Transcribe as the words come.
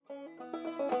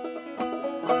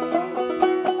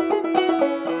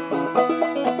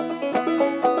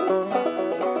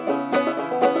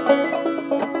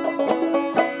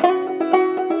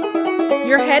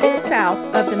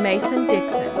south of the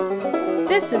Mason-Dixon.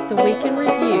 This is the Week in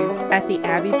Review at the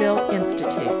Abbeville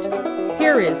Institute.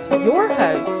 Here is your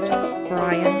host,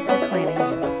 Brian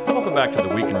McClanahan. Welcome back to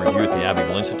the Week in Review at the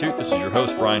Abbeville Institute. This is your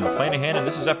host, Brian McClanahan, and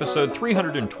this is episode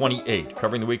 328,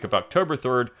 covering the week of October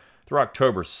 3rd through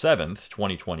October 7th,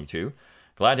 2022.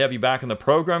 Glad to have you back in the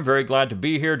program. Very glad to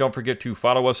be here. Don't forget to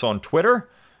follow us on Twitter,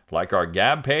 like our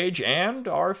Gab page, and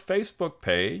our Facebook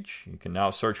page. You can now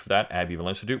search for that, Abbeville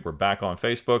Institute. We're back on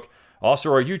Facebook.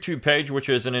 Also, our YouTube page, which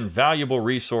is an invaluable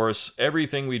resource.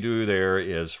 Everything we do there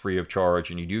is free of charge,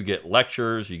 and you do get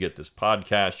lectures, you get this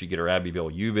podcast, you get our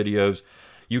Abbeville U videos.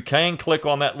 You can click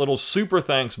on that little super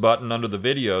thanks button under the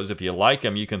videos. If you like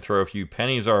them, you can throw a few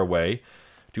pennies our way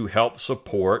to help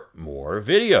support more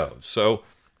videos. So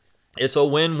it's a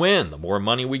win-win. The more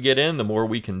money we get in, the more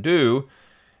we can do.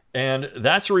 And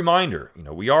that's a reminder,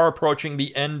 we are approaching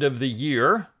the end of the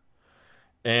year.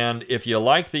 And if you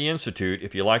like the Institute,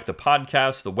 if you like the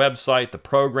podcast, the website, the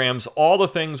programs, all the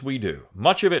things we do,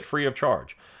 much of it free of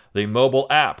charge. The mobile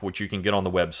app, which you can get on the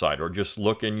website, or just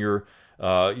look in your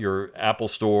Apple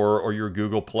Store or your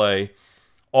Google Play,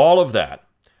 all of that,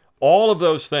 all of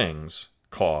those things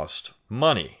cost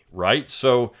money, right?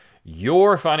 So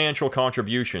your financial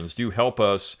contributions do help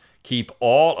us keep a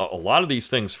lot of these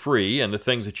things free, and the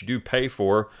things that you do pay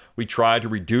for, we try to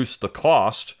reduce the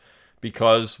cost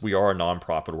because we are a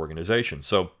nonprofit organization.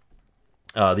 So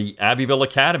the Abbeville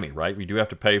Academy, right? We do have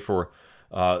to pay for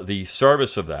the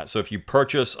service of that. So if you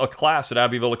purchase a class at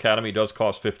Abbeville Academy, it does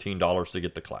cost $15 to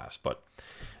get the class. But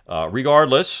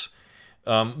regardless,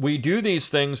 we do these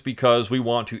things because we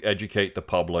want to educate the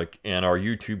public, and our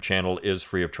YouTube channel is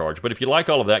free of charge. But if you like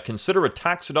all of that, consider a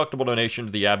tax-deductible donation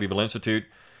to the Abbeville Institute.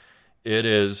 It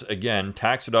is, again,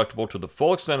 tax-deductible to the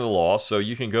full extent of the law, so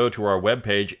you can go to our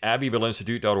webpage,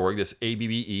 abbevilleinstitute.org, that's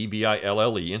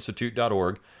A-B-B-E-V-I-L-L-E,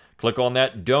 institute.org, click on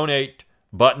that donate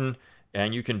button,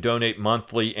 and you can donate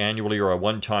monthly, annually, or a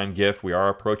one-time gift. We are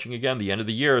approaching, again, the end of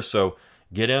the year, so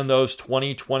get in those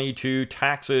 2022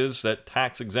 taxes, that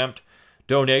tax-exempt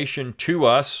donation to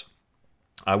us.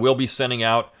 I will be sending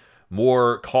out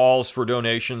more calls for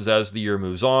donations as the year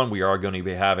moves on. We are going to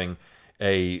be having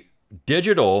a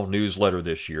digital newsletter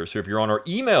this year. So if you're on our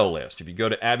email list, if you go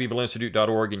to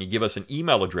abbevilleinstitute.org and you give us an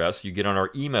email address, you get on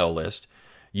our email list,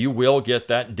 you will get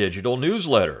that digital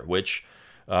newsletter, which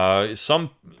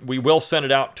we will send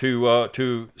it out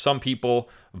to some people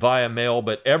via mail,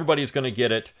 but everybody's going to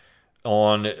get it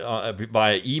on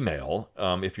via email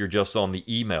if you're just on the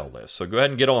email list. So go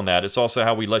ahead and get on that. It's also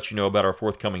how we let you know about our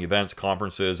forthcoming events,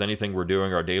 conferences, anything we're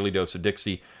doing, our Daily Dose of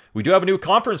Dixie. We do have a new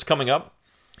conference coming up.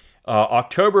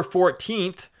 October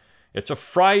 14th, it's a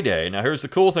Friday. Now, here's the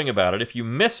cool thing about it. If you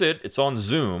miss it, it's on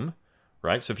Zoom,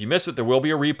 right? So if you miss it, there will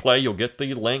be a replay. You'll get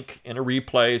the link in a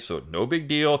replay, so no big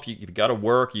deal. If you've got to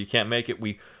work, you can't make it.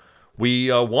 We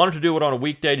wanted to do it on a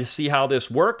weekday to see how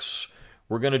this works.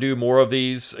 We're going to do more of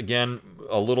these, again,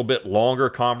 a little bit longer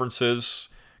conferences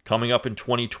coming up in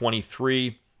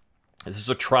 2023. This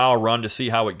is a trial run to see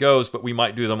how it goes, but we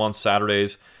might do them on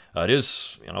Saturdays. It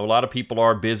is, a lot of people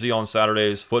are busy on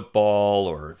Saturdays, football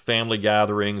or family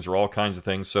gatherings or all kinds of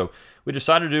things. So we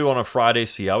decided to do it on a Friday,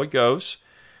 see how it goes.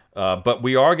 But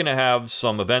we are going to have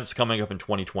some events coming up in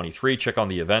 2023. Check on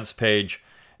the events page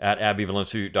at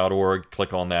abbevilleinstitute.org.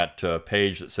 Click on that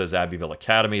page that says Abbeville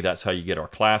Academy. That's how you get our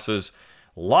classes.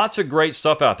 Lots of great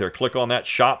stuff out there. Click on that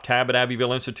shop tab at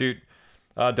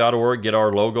abbevilleinstitute.org. Get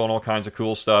our logo and all kinds of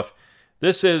cool stuff.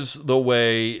 This is the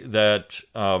way that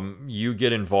you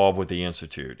get involved with the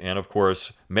Institute. And, of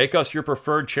course, make us your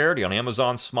preferred charity on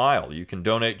Amazon Smile. You can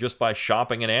donate just by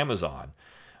shopping at Amazon.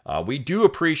 We do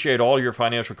appreciate all your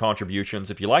financial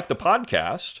contributions. If you like the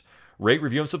podcast, rate,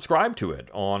 review, and subscribe to it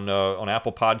on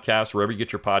Apple Podcasts, wherever you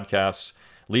get your podcasts.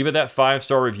 Leave it that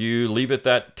 5-star review. Leave it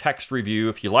that text review.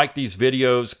 If you like these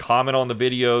videos, comment on the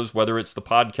videos, whether it's the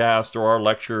podcast or our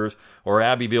lectures or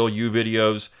Abbeville U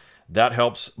videos. That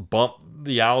helps bump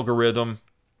the algorithm.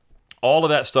 All of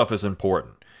that stuff is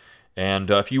important. And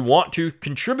if you want to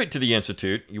contribute to the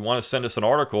Institute, you want to send us an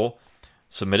article,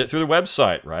 submit it through the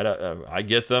website, right? I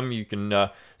get them. You can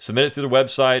submit it through the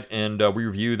website, and we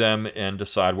review them and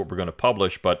decide what we're going to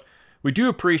publish. But we do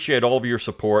appreciate all of your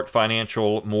support,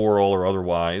 financial, moral, or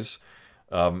otherwise.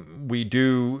 We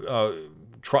do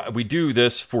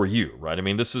this for you, right? I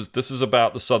mean, this is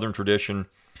about the Southern tradition.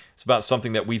 It's about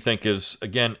something that we think is,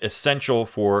 again, essential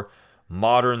for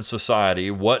modern society.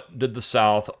 What did the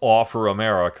South offer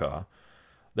America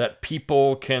that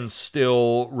people can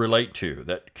still relate to,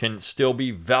 that can still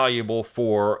be valuable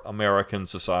for American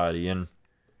society? And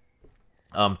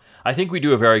I think we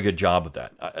do a very good job of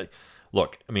that.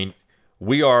 Look, I mean,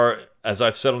 we are, as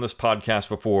I've said on this podcast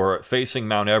before, facing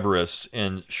Mount Everest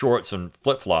in shorts and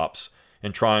flip-flops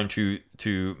and trying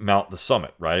to mount the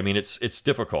summit, right? I mean, it's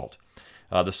difficult.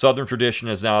 The Southern tradition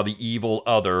is now the evil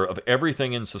other of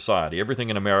everything in society, everything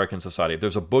in American society. If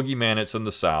there's a boogeyman, it's in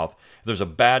the South. If there's a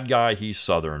bad guy, he's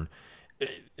Southern.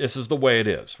 This is the way it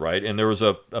is, right? And there was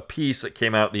a piece that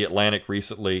came out of The Atlantic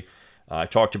recently. I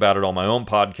talked about it on my own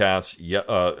podcast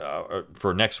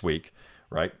for next week,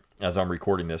 right, as I'm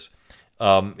recording this.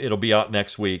 It'll be out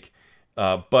next week.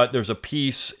 But there's a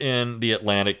piece in The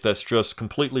Atlantic that's just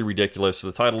completely ridiculous.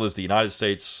 The title is The United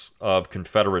States of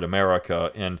Confederate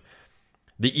America, and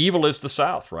the evil is the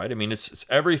South, right? I mean, it's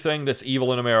everything that's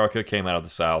evil in America came out of the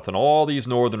South, and all these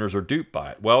Northerners are duped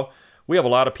by it. Well, we have a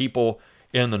lot of people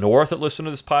in the North that listen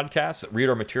to this podcast, that read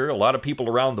our material, a lot of people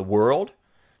around the world,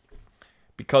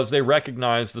 because they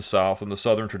recognize the South and the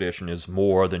Southern tradition is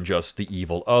more than just the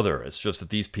evil other. It's just that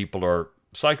these people are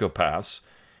psychopaths,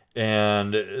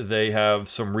 and they have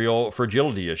some real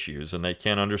fragility issues, and they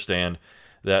can't understand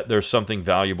that there's something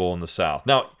valuable in the South.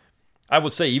 Now, I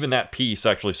would say even that piece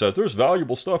actually says there's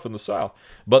valuable stuff in the South.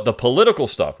 But the political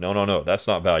stuff, no, that's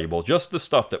not valuable. Just the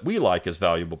stuff that we like is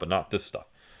valuable, but not this stuff.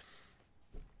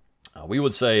 We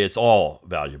would say it's all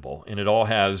valuable, and it all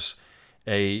has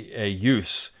a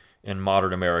use in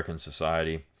modern American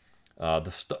society.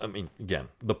 Again,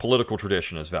 the political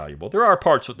tradition is valuable. There are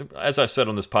parts, as I said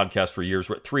on this podcast for years,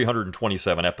 we're at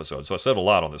 327 episodes, so I said a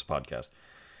lot on this podcast.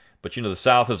 But, the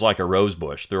South is like a rose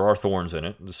bush. There are thorns in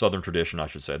it. The Southern tradition, I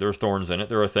should say. There's thorns in it.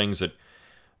 There are things that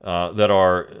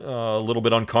are a little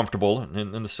bit uncomfortable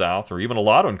in the South, or even a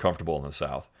lot uncomfortable in the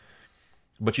South.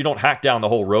 But you don't hack down the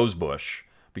whole rose bush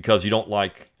because you don't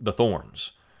like the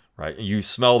thorns, right? You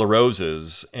smell the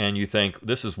roses, and you think,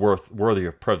 this is worthy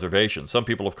of preservation. Some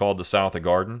people have called the South a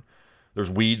garden. There's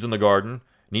weeds in the garden.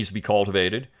 It needs to be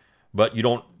cultivated. But you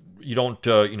don't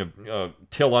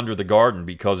till under the garden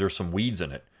because there's some weeds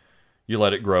in it. You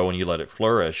let it grow and you let it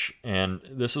flourish. And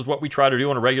this is what we try to do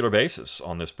on a regular basis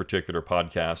on this particular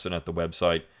podcast and at the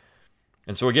website.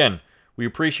 And so again, we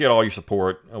appreciate all your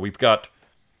support. We've got,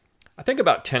 I think,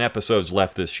 about 10 episodes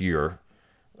left this year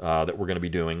that we're going to be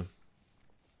doing.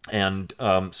 And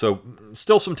so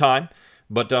still some time,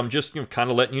 but just kind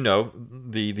of letting you know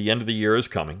the end of the year is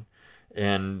coming.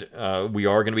 And we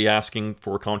are going to be asking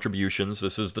for contributions.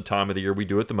 This is the time of the year we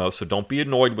do it the most, so don't be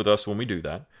annoyed with us when we do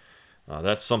that.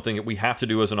 That's something that we have to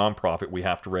do as a nonprofit. We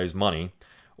have to raise money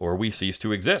or we cease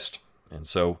to exist. And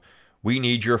so we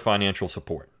need your financial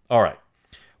support. All right.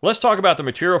 Well, let's talk about the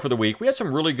material for the week. We had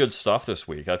some really good stuff this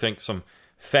week. I think some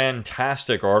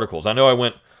fantastic articles. I know I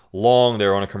went long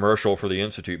there on a commercial for the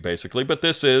Institute, basically, but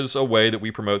this is a way that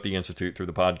we promote the Institute through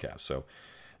the podcast. So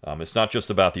it's not just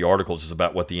about the articles. It's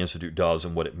about what the Institute does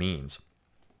and what it means.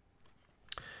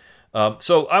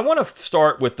 So I want to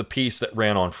start with the piece that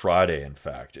ran on Friday, in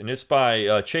fact, and it's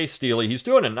by Chase Steely. He's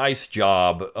doing a nice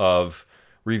job of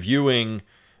reviewing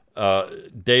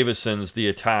Davison's The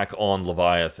Attack on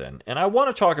Leviathan. And I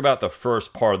want to talk about the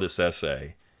first part of this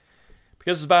essay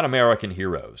because it's about American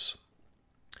heroes.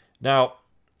 Now,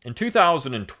 in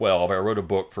 2012, I wrote a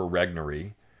book for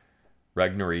Regnery,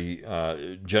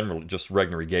 generally just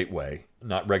Regnery Gateway,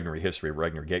 not Regnery History,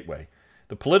 Regnery Gateway.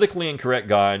 The Politically Incorrect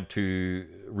Guide to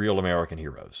Real American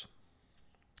Heroes.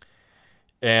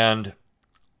 And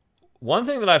one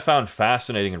thing that I found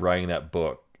fascinating in writing that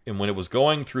book, and when it was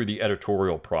going through the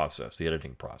editorial process, the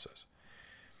editing process,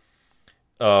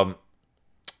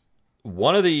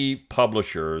 one of the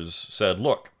publishers said,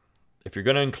 look, if you're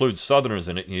going to include Southerners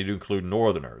in it, you need to include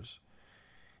Northerners.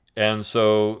 And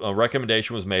so a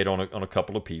recommendation was made on a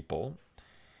couple of people.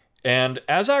 And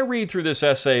as I read through this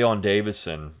essay on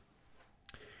Davison,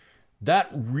 that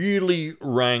really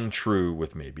rang true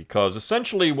with me, because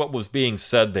essentially what was being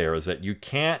said there is that you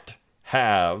can't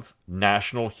have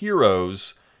national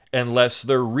heroes unless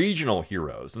they're regional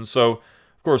heroes. And so,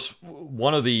 of course,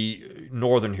 one of the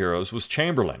Northern heroes was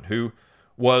Chamberlain, who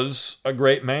was a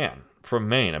great man from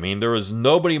Maine. I mean, there was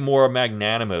nobody more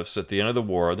magnanimous at the end of the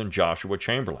war than Joshua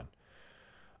Chamberlain,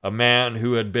 a man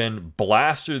who had been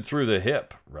blasted through the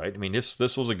hip, right? I mean, this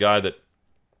was a guy that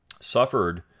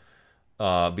suffered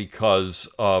because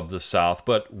of the South,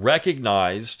 but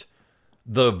recognized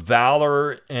the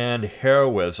valor and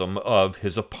heroism of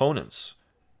his opponents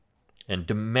and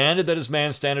demanded that his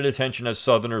men stand at attention as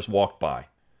Southerners walked by.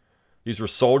 These were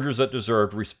soldiers that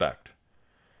deserved respect.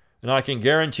 And I can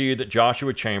guarantee you that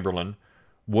Joshua Chamberlain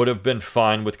would have been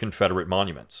fine with Confederate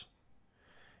monuments.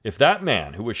 If that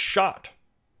man who was shot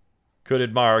could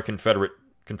admire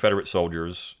Confederate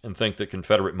soldiers and think that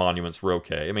Confederate monuments were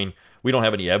okay. I mean, we don't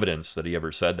have any evidence that he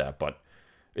ever said that, but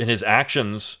in his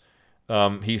actions,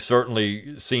 He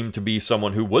certainly seemed to be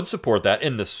someone who would support that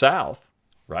in the South,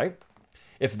 right?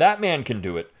 If that man can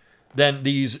do it, then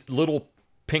these little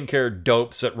pink-haired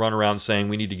dopes that run around saying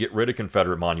we need to get rid of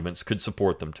Confederate monuments could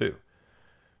support them too.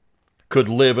 Could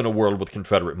live in a world with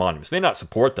Confederate monuments. May not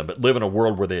support them, but live in a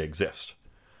world where they exist.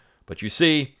 But you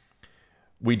see,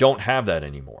 we don't have that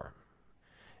anymore.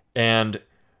 And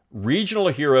regional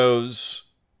heroes,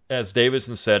 as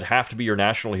Davidson said, have to be your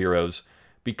national heroes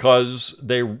because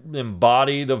they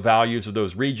embody the values of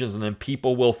those regions, and then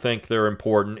people will think they're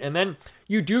important. And then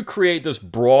you do create this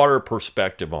broader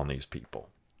perspective on these people.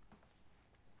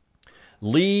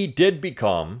 Lee did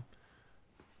become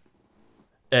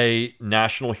a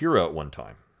national hero at one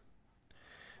time.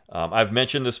 I've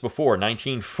mentioned this before.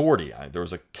 1940, there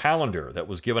was a calendar that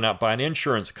was given out by an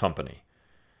insurance company,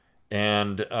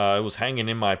 and it was hanging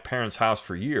in my parents' house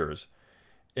for years.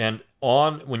 And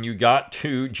when you got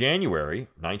to January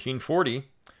 1940,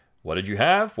 what did you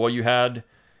have? Well, you had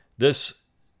this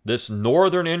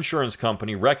northern insurance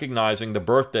company recognizing the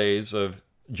birthdays of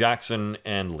Jackson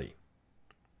and Lee.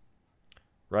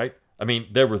 Right? I mean,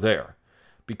 they were there.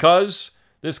 Because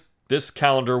this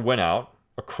calendar went out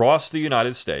across the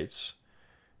United States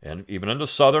and even into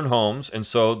Southern homes, and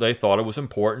so they thought it was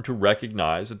important to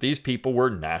recognize that these people were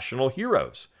national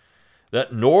heroes.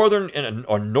 That a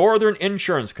northern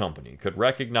insurance company could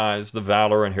recognize the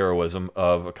valor and heroism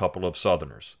of a couple of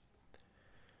Southerners.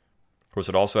 Of course,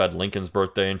 it also had Lincoln's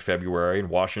birthday in February and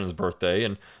Washington's birthday,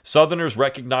 and Southerners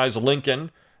recognized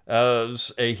Lincoln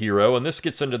as a hero, and this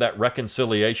gets into that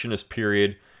reconciliationist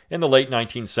period in the late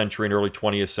 19th century and early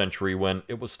 20th century when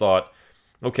it was thought,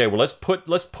 okay, well, let's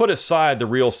put aside the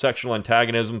real sectional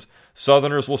antagonisms.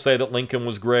 Southerners will say that Lincoln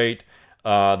was great,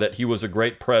 that he was a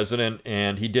great president,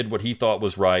 and he did what he thought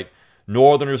was right.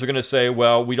 Northerners are going to say,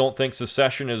 well, we don't think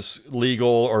secession is legal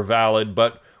or valid,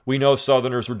 but we know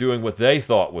Southerners were doing what they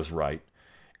thought was right,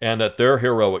 and that they're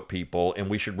heroic people, and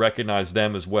we should recognize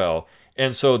them as well.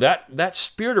 And so that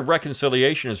spirit of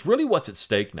reconciliation is really what's at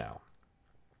stake now.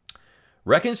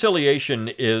 Reconciliation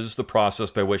is the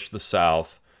process by which the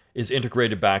South is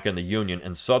integrated back in the Union,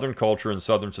 and Southern culture and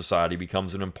Southern society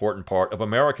becomes an important part of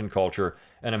American culture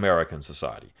and American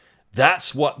society.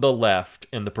 That's what the left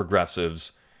and the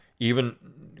progressives, even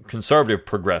conservative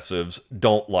progressives,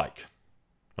 don't like.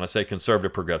 When I say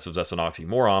conservative progressives, that's an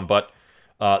oxymoron, but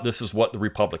this is what the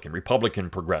Republican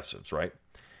progressives, right?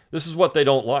 This is what they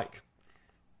don't like.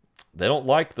 They don't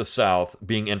like the South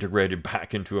being integrated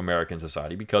back into American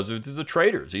society because these are the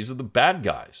traitors. These are the bad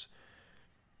guys.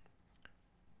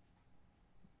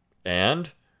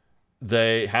 And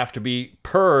they have to be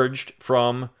purged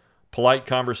from polite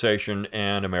conversation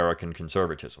and American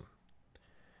conservatism.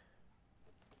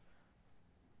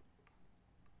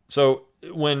 So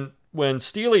when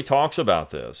Steele talks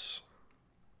about this,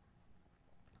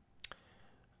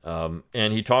 and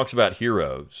he talks about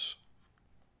heroes,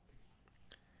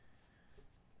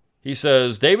 he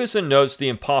says, Davison notes the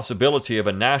impossibility of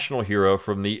a national hero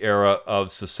from the era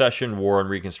of secession, war, and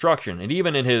Reconstruction. And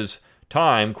even in his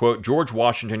time, quote, George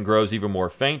Washington grows even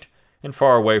more faint and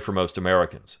far away from most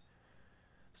Americans.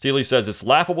 Steele says, it's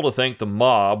laughable to think the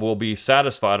mob will be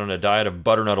satisfied on a diet of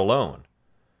butternut alone.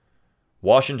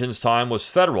 Washington's time was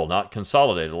federal, not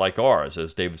consolidated like ours,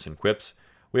 as Davison quips.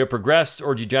 We have progressed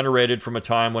or degenerated from a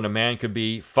time when a man could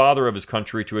be father of his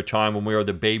country to a time when we are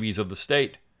the babies of the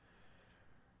state.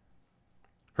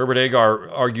 Herbert Agar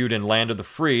argued in Land of the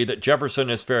Free that Jefferson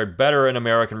has fared better in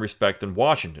American respect than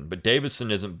Washington, but Davison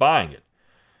isn't buying it.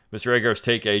 Mr. Agar's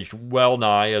take aged well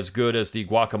nigh as good as the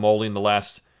guacamole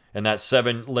in that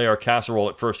 7-layer casserole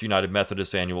at First United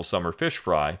Methodist annual summer fish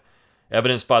fry,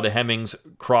 evidenced by the Hemmings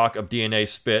crock of DNA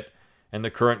spit and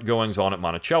the current goings-on at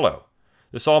Monticello.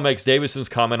 This all makes Davison's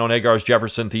comment on Agar's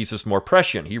Jefferson thesis more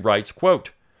prescient. He writes,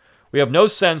 quote, we have no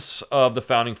sense of the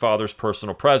Founding Fathers'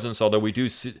 personal presence, although we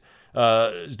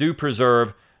do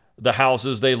preserve the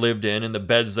houses they lived in and the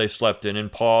beds they slept in,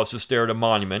 and pause to stare at a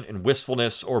monument in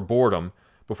wistfulness or boredom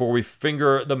before we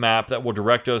finger the map that will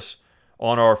direct us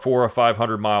on our 400 or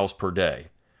 500 miles per day.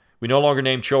 We no longer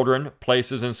name children,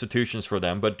 places, institutions for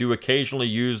them, but do occasionally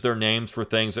use their names for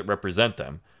things that represent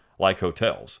them, like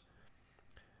hotels.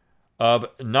 Of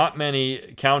not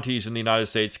many counties in the United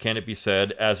States can it be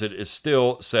said, as it is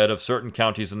still said of certain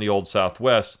counties in the Old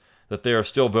Southwest, that they are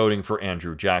still voting for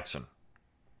Andrew Jackson.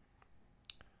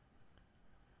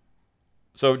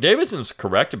 So Davison's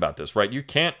correct about this, right? You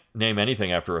can't name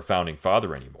anything after a founding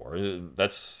father anymore.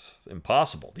 That's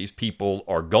impossible. These people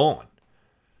are gone.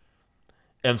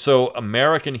 And so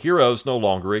American heroes no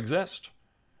longer exist.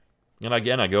 And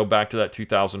again, I go back to that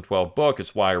 2012 book.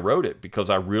 It's why I wrote it, because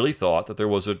I really thought that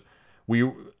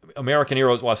American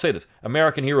heroes, well, I say this,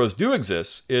 American heroes do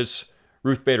exist, is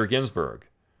Ruth Bader Ginsburg.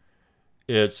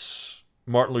 It's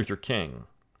Martin Luther King.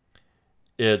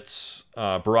 It's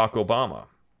Barack Obama.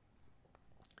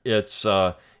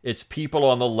 It's people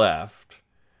on the left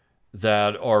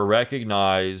that are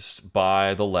recognized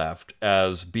by the left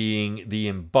as being the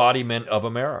embodiment of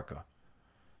America.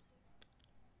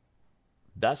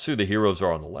 That's who the heroes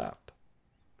are on the left.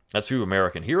 That's who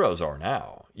American heroes are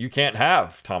now. You can't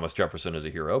have Thomas Jefferson as a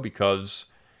hero because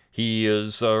he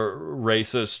is a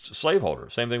racist slaveholder.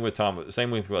 Same thing with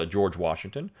George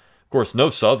Washington. Of course, no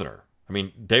Southerner. I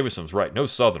mean, Davison's right. No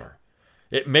Southerner.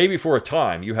 It maybe for a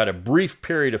time you had a brief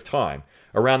period of time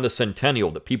around the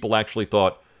centennial that people actually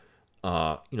thought,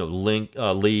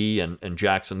 Lee and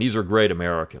Jackson, these are great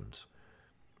Americans.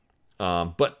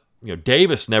 But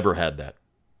Davis never had that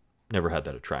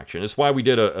attraction. It's why we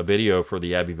did a video for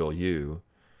the Abbeville U.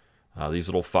 These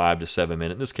little 5 to 7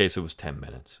 minutes. In this case, it was 10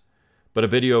 minutes. But a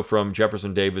video from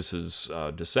Jefferson Davis's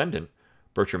descendant,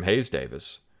 Bertram Hayes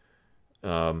Davis,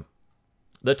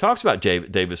 that talks about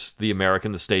Davis, the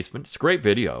American, the statesman. It's a great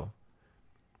video.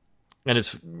 And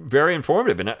it's very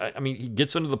informative. And I mean, he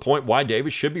gets into the point why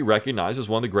Davis should be recognized as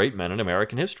one of the great men in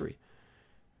American history.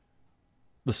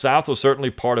 The South was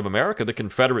certainly part of America. The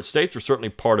Confederate States were certainly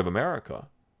part of America.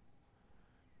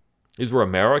 These were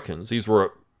Americans. These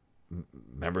were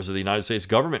members of the United States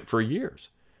government for years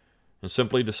and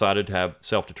simply decided to have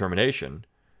self-determination.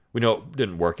 We know it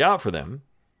didn't work out for them,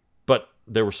 but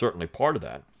they were certainly part of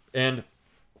that. And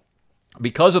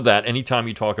because of that, anytime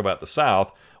you talk about the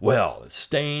South, well, it's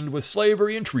stained with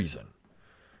slavery and treason.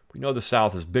 We know the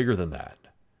South is bigger than that.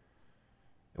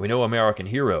 We know American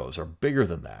heroes are bigger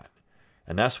than that.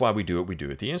 And that's why we do what we do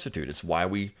at the Institute. It's why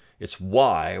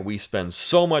we spend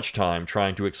so much time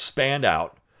trying to expand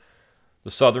out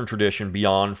the Southern tradition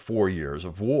beyond 4 years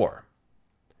of war.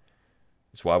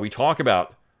 It's why we talk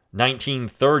about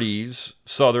 1930s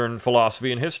Southern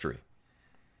philosophy and history.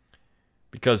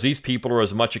 Because these people are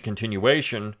as much a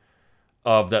continuation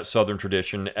of that Southern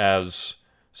tradition as,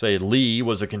 say, Lee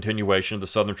was a continuation of the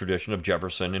Southern tradition of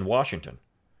Jefferson and Washington.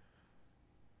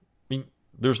 I mean,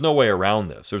 there's no way around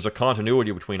this. There's a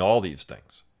continuity between all these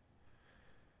things.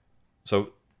 So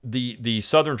the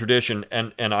Southern tradition,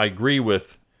 and I agree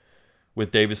with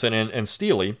Davison and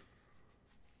Steele,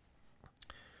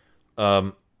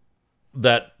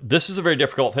 that this is a very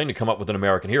difficult thing to come up with an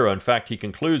American hero. In fact, he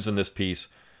concludes in this piece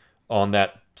on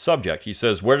that subject. He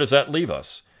says, where does that leave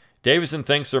us? Davison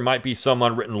thinks there might be some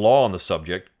unwritten law on the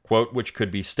subject, quote, which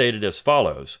could be stated as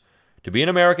follows. To be an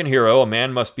American hero, a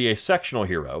man must be a sectional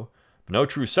hero, but no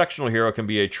true sectional hero can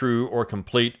be a true or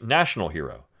complete national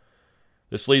hero.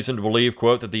 This leads him to believe,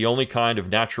 quote, that the only kind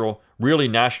of really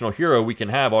national hero we can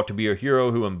have ought to be a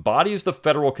hero who embodies the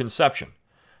federal conception.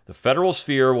 The federal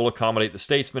sphere will accommodate the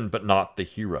statesman, but not the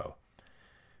hero.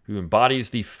 Who embodies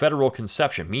the federal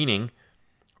conception, meaning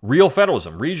real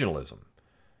federalism, regionalism.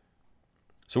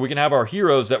 So we can have our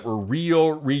heroes that were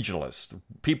real regionalists,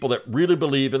 people that really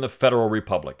believe in the federal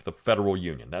republic, the federal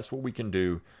union. That's what we can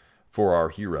do for our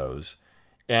heroes.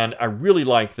 And I really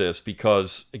like this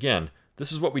because, again,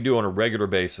 this is what we do on a regular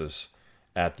basis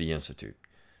at the Institute.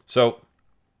 So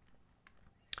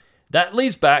that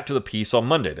leads back to the piece on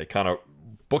Monday. They kind of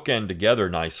bookend together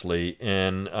nicely.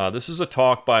 And this is a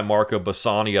talk by Marco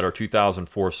Bassani at our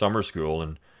 2004 summer school.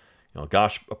 And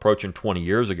approaching 20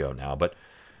 years ago now. But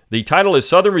the title is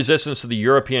Southern Resistance to the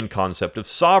European Concept of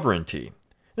Sovereignty.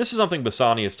 This is something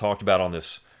Bassani has talked about on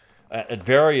this at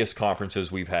various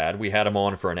conferences we've had. We had him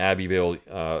on for an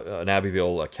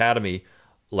Abbeville Academy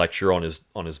lecture on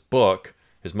his book,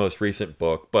 his most recent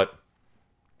book. But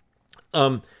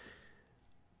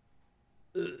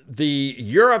the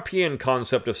European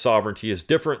concept of sovereignty is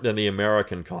different than the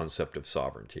American concept of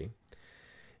sovereignty.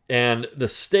 And the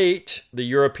state, the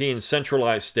European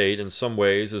centralized state, in some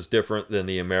ways is different than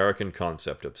the American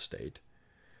concept of state.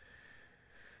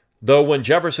 Though when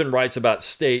Jefferson writes about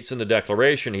states in the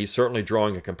Declaration, he's certainly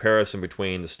drawing a comparison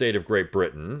between the state of Great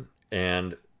Britain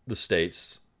and the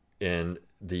states in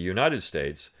the United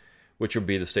States, which would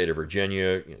be the state of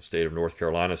Virginia, state of North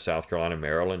Carolina, South Carolina,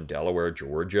 Maryland, Delaware,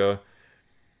 Georgia,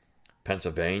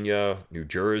 Pennsylvania, New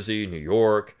Jersey, New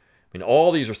York. I mean,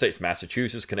 all these are states.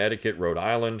 Massachusetts, Connecticut, Rhode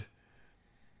Island.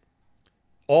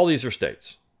 All these are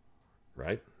states,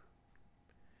 right?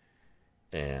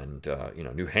 And,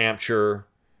 New Hampshire,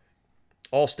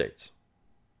 all states.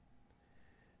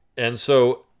 And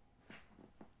so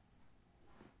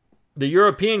the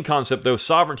European concept, though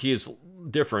sovereignty is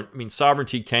different. I mean,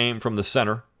 sovereignty came from the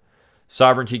center.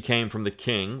 Sovereignty came from the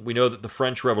king. We know that the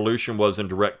French Revolution was in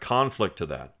direct conflict to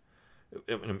that.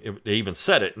 They even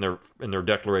said it in their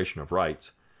Declaration of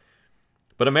Rights.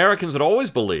 But Americans had always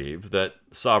believed that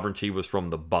sovereignty was from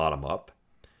the bottom up,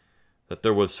 that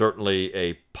there was certainly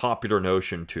a popular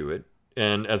notion to it.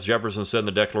 And as Jefferson said in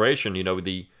the Declaration,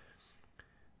 the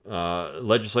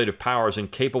legislative power is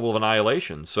incapable of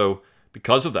annihilation. So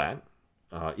because of that,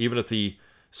 even if the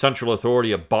central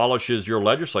authority abolishes your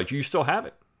legislature, you still have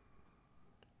it.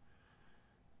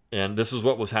 And this is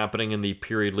what was happening in the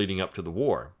period leading up to the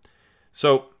war.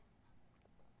 So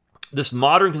this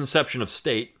modern conception of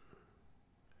state,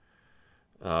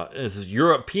 this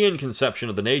European conception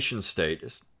of the nation state,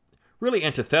 is really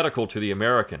antithetical to the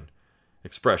American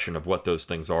expression of what those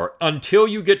things are until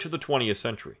you get to the 20th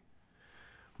century,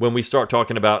 when we start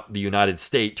talking about the United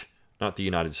State, not the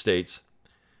United States,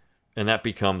 and that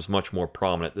becomes much more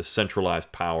prominent, this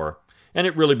centralized power. And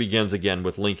it really begins again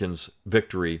with Lincoln's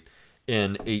victory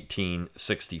in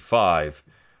 1865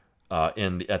 at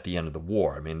the end of the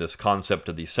war. I mean, this concept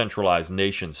of the centralized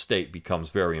nation state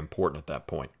becomes very important at that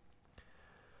point.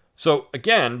 So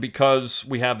again, because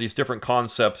we have these different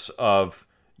concepts of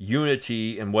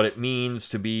unity and what it means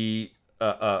to be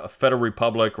a federal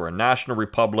republic or a national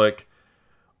republic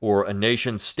or a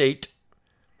nation state,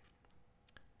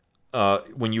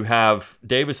 when you have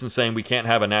Davison saying we can't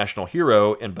have a national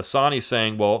hero and Bassani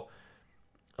saying, well,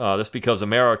 that's because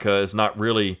America is not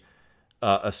really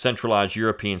a centralized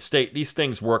European state, these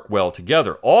things work well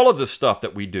together. All of the stuff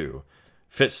that we do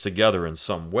fits together in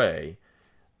some way.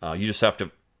 You just have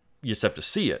to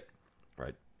see it,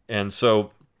 right? And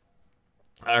so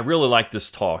I really like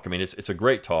this talk. I mean, it's a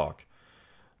great talk.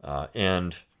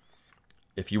 And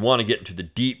if you want to get into the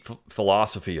deep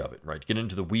philosophy of it, right, get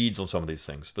into the weeds on some of these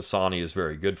things, Bassani is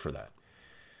very good for that.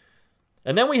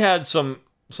 And then we had some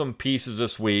pieces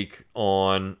this week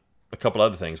on a couple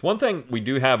other things. One thing, we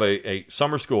do have a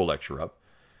summer school lecture up,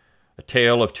 A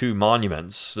Tale of Two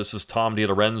Monuments. This is Tom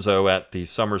DiLorenzo at the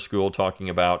summer school talking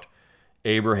about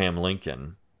Abraham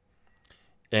Lincoln.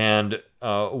 And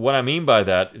what I mean by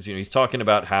that is, he's talking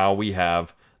about how we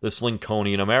have this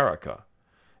Lincolnian America.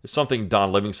 It's something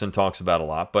Don Livingston talks about a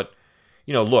lot. But,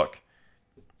 look,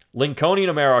 Lincolnian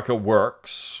America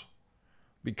works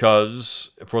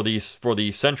because for the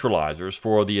centralizers,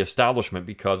 for the establishment,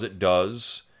 because it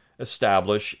does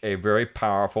establish a very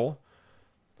powerful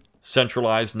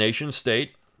centralized nation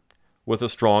state with a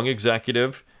strong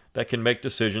executive that can make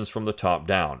decisions from the top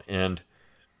down. And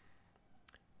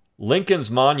Lincoln's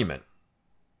monument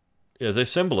is a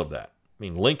symbol of that. I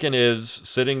mean, Lincoln is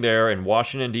sitting there in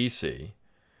Washington, D.C.,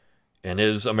 in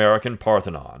his American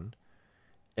Parthenon,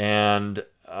 and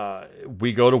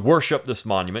we go to worship this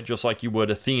monument just like you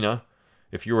would Athena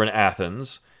if you were in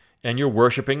Athens, and you're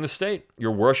worshiping the state.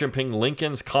 You're worshiping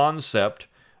Lincoln's concept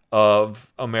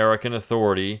of American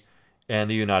authority and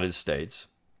the United States.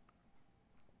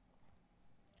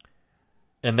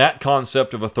 And that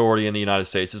concept of authority in the United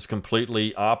States is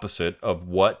completely opposite of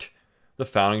what the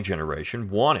founding generation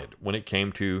wanted when it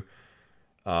came to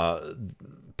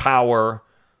power,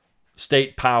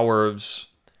 state powers,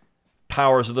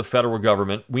 powers of the federal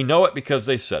government. We know it because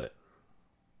they said it.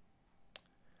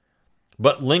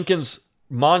 But Lincoln's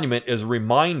monument is a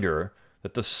reminder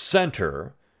that the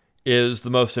center is the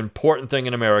most important thing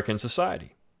in American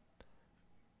society.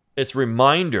 It's a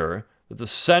reminder that the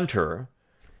center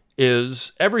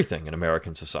is everything in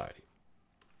American society.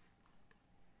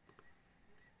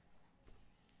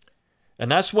 And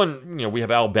that's when, we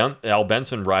have Al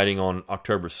Benson writing on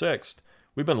October 6th.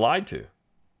 We've been lied to.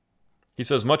 He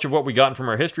says, much of what we gotten from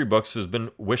our history books has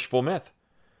been wishful myth.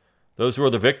 Those who are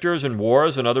the victors in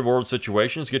wars and other world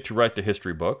situations get to write the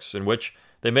history books in which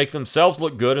they make themselves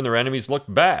look good and their enemies look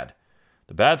bad.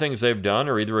 The bad things they've done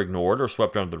are either ignored or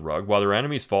swept under the rug, while their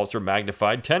enemies' faults are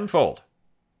magnified tenfold.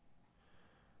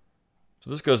 So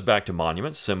this goes back to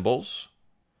monuments, symbols,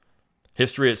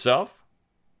 history itself,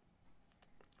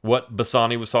 what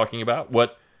Bassani was talking about,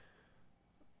 what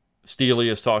Steele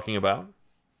is talking about,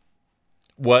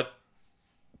 what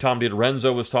Tom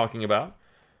DiLorenzo was talking about.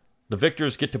 The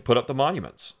victors get to put up the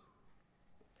monuments.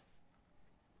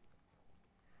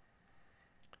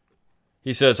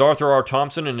 He says, Arthur R.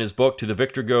 Thompson, in his book To the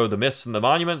Victor Go the Myths and the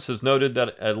Monuments, has noted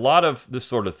that a lot of this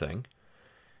sort of thing.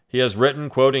 He has written,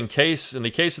 quote, in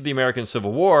the case of the American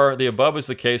Civil War, the above is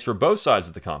the case for both sides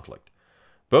of the conflict.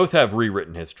 Both have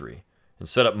rewritten history and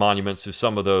set up monuments to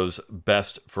some of those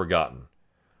best forgotten.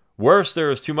 Worse,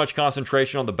 there is too much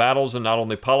concentration on the battles and not on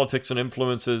the politics and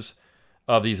influences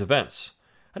of these events.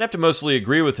 I'd have to mostly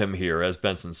agree with him here, as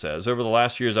Benson says. Over the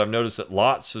last years, I've noticed that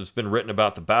lots has been written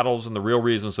about the battles and the real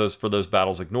reasons for those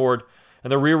battles ignored,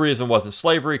 and the real reason wasn't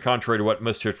slavery, contrary to what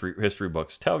most history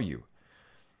books tell you.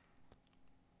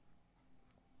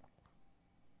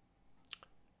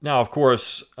 Now, of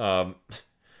course,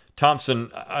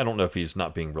 Thompson, I don't know if he's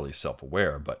not being really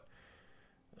self-aware, but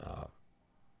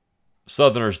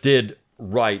Southerners did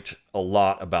write a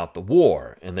lot about the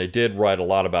war, and they did write a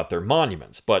lot about their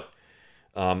monuments. But,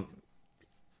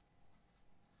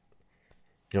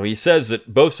 he says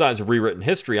that both sides have rewritten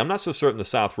history. I'm not so certain the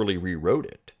South really rewrote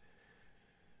it.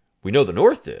 We know the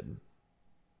North did.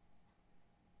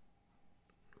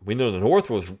 We know the North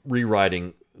was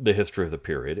rewriting the history of the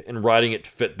period and writing it to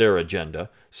fit their agenda.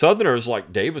 Southerners,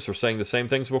 like Davis, were saying the same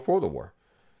things before the war.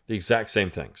 The exact same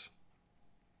things.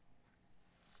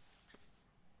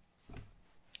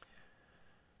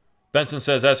 Benson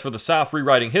says, as for the South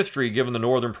rewriting history, given the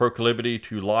Northern proclivity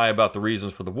to lie about the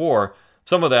reasons for the war,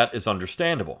 some of that is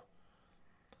understandable.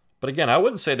 But again, I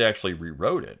wouldn't say they actually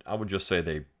rewrote it. I would just say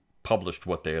they published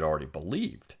what they had already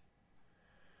believed.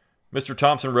 Mr.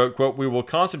 Thompson wrote, quote, we will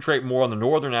concentrate more on the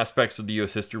northern aspects of the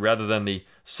U.S. history rather than the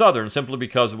southern, simply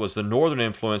because it was the northern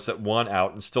influence that won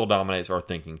out and still dominates our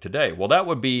thinking today. Well, that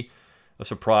would be a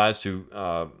surprise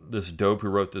to this dope who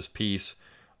wrote this piece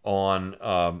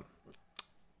on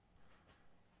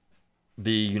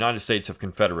the United States of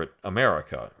Confederate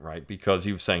America, right? Because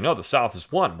he was saying, no, the South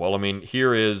has won. Well, I mean,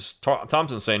 here is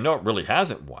Thompson saying, no, it really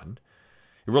hasn't won.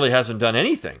 It really hasn't done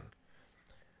anything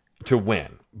to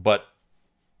win, but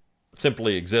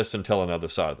simply exist and tell another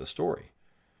side of the story.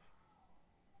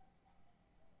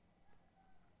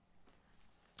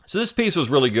 So this piece was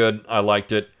really good. I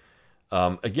liked it.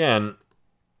 Again,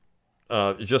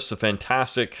 just a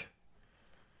fantastic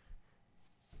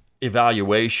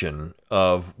evaluation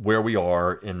of where we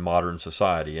are in modern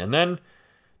society. And then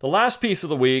the last piece of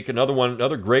the week,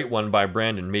 another great one by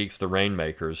Brandon Meeks, The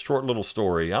Rainmakers, short little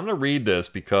story. I'm going to read this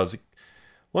because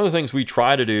one of the things we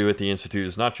try to do at the Institute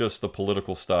is not just the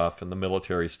political stuff and the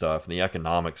military stuff and the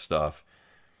economic stuff,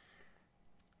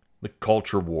 the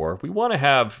culture war. We want to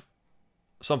have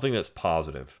something that's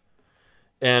positive.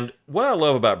 And what I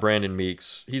love about Brandon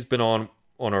Meeks, he's been on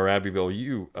our Abbeville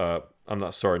U, not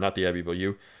the Abbeville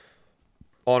U,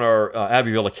 on our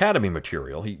Abbeville Academy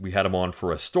material. We had him on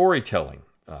for a storytelling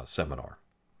seminar.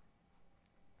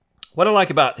 What I like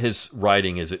about his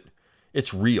writing is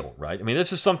it's real, right? I mean,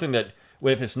 this is something that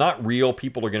if it's not real,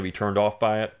 people are going to be turned off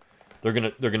by it. They're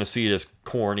going to see it as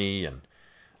corny, and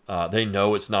they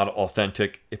know it's not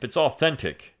authentic. If it's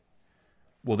authentic,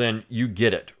 well, then you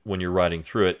get it when you're writing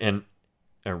through it and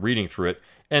reading through it.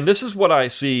 And this is what I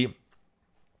see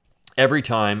every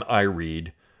time I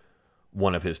read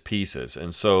one of his pieces.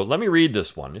 And so let me read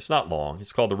this one. It's not long.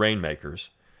 It's called The Rainmakers.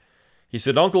 He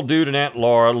said, Uncle Dude and Aunt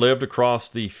Laura lived across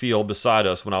the field beside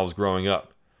us when I was growing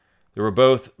up. They were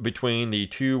both born between the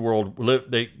two world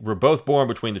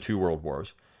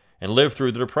wars and lived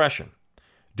through the Depression.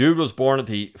 Dude was born at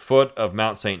the foot of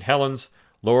Mount St. Helens.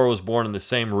 Laura was born in the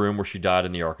same room where she died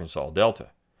in the Arkansas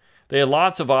Delta. They had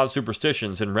lots of odd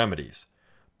superstitions and remedies,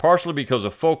 partially because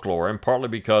of folklore and partly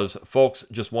because folks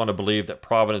just want to believe that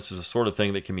Providence is the sort of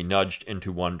thing that can be nudged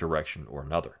into one direction or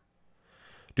another.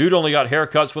 Dude only got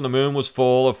haircuts when the moon was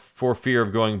full for fear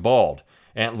of going bald.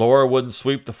 Aunt Laura wouldn't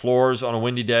sweep the floors on a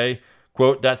windy day.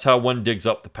 Quote, that's how one digs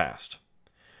up the past.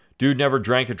 Dude never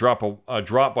drank a drop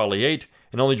while he ate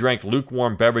and only drank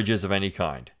lukewarm beverages of any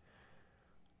kind.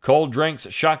 Cold drinks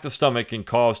shock the stomach and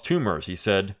cause tumors, he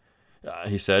said.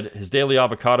 His daily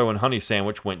avocado and honey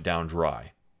sandwich went down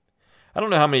dry. I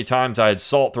don't know how many times I had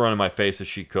salt thrown in my face as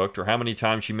she cooked, or how many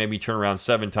times she made me turn around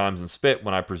 7 times and spit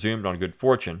when I presumed on good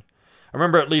fortune. I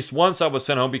remember at least once I was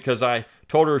sent home because I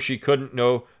told her she couldn't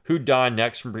know who'd die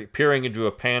next from peering into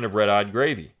a pan of red-eyed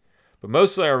gravy. But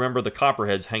mostly I remember the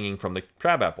copperheads hanging from the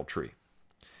crabapple tree.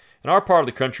 In our part of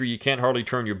the country, you can't hardly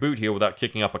turn your boot heel without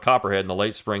kicking up a copperhead in the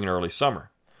late spring and early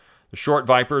summer. The short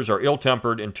vipers are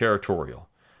ill-tempered and territorial,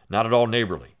 not at all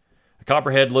neighborly. A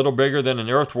copperhead little bigger than an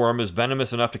earthworm is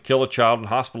venomous enough to kill a child and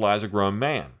hospitalize a grown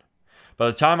man. By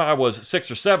the time I was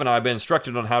 6 or 7, I had been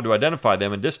instructed on how to identify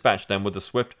them and dispatch them with a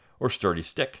switch or sturdy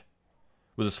stick.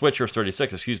 In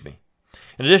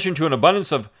addition to an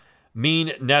abundance of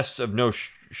mean nests of no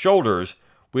shoulders,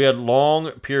 we had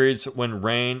long periods when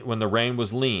the rain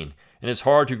was lean, and it's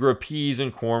hard to grow peas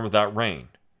and corn without rain.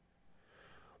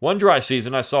 One dry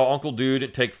season, I saw Uncle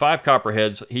Dude take 5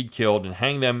 copperheads he'd killed and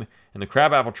hang them in the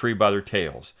crabapple tree by their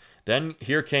tails. Then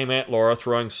here came Aunt Laura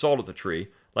throwing salt at the tree,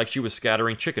 like she was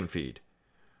scattering chicken feed.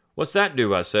 What's that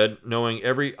do? I said, knowing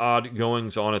every odd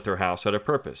goings-on at their house had a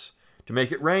purpose. To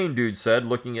make it rain, Dude said,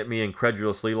 looking at me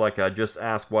incredulously like I'd just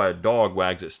asked why a dog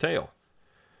wags its tail.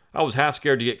 I was half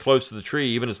scared to get close to the tree,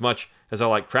 even as much as I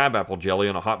like crabapple jelly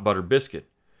on a hot buttered biscuit.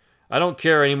 I don't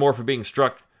care any more for being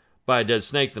struck by a dead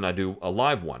snake than I do a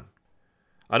live one.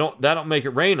 That don't make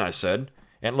it rain, I said.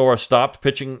 Aunt Laura stopped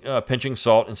pinching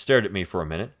salt and stared at me for a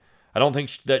minute. I don't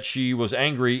think that she was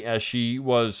angry, as she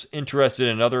was interested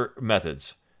in other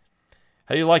methods.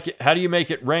 How do you like it? How do you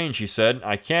make it rain? She said.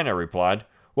 I can't, I replied.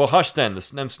 Well, hush then.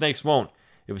 Them snakes won't.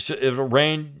 It'll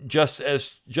rain just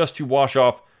to wash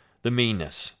off the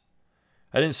meanness.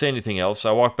 I didn't say anything else.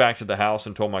 I walked back to the house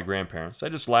and told my grandparents. I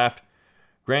just laughed.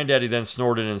 Granddaddy then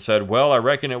snorted and said, well, I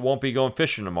reckon it won't be going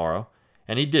fishing tomorrow.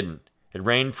 And he didn't. It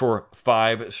rained for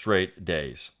 5 straight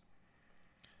days.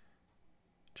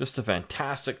 Just a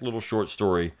fantastic little short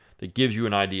story that gives you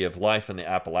an idea of life in the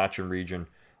Appalachian region,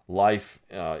 life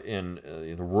in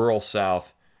the rural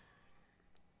South.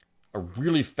 A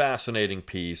really fascinating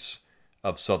piece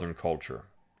of Southern culture.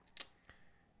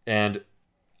 And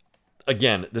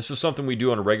again, this is something we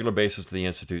do on a regular basis at the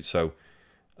Institute. So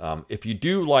if you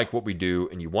do like what we do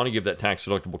and you want to give that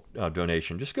tax-deductible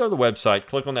donation, just go to the website,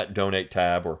 click on that donate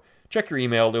tab, or check your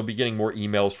email. They'll be getting more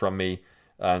emails from me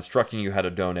instructing you how to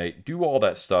donate. Do all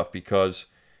that stuff because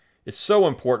it's so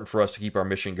important for us to keep our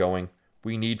mission going.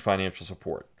 We need financial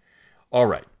support. All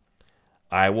right.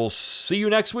 I will see you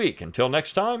next week. Until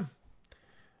next time,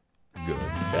 good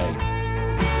day.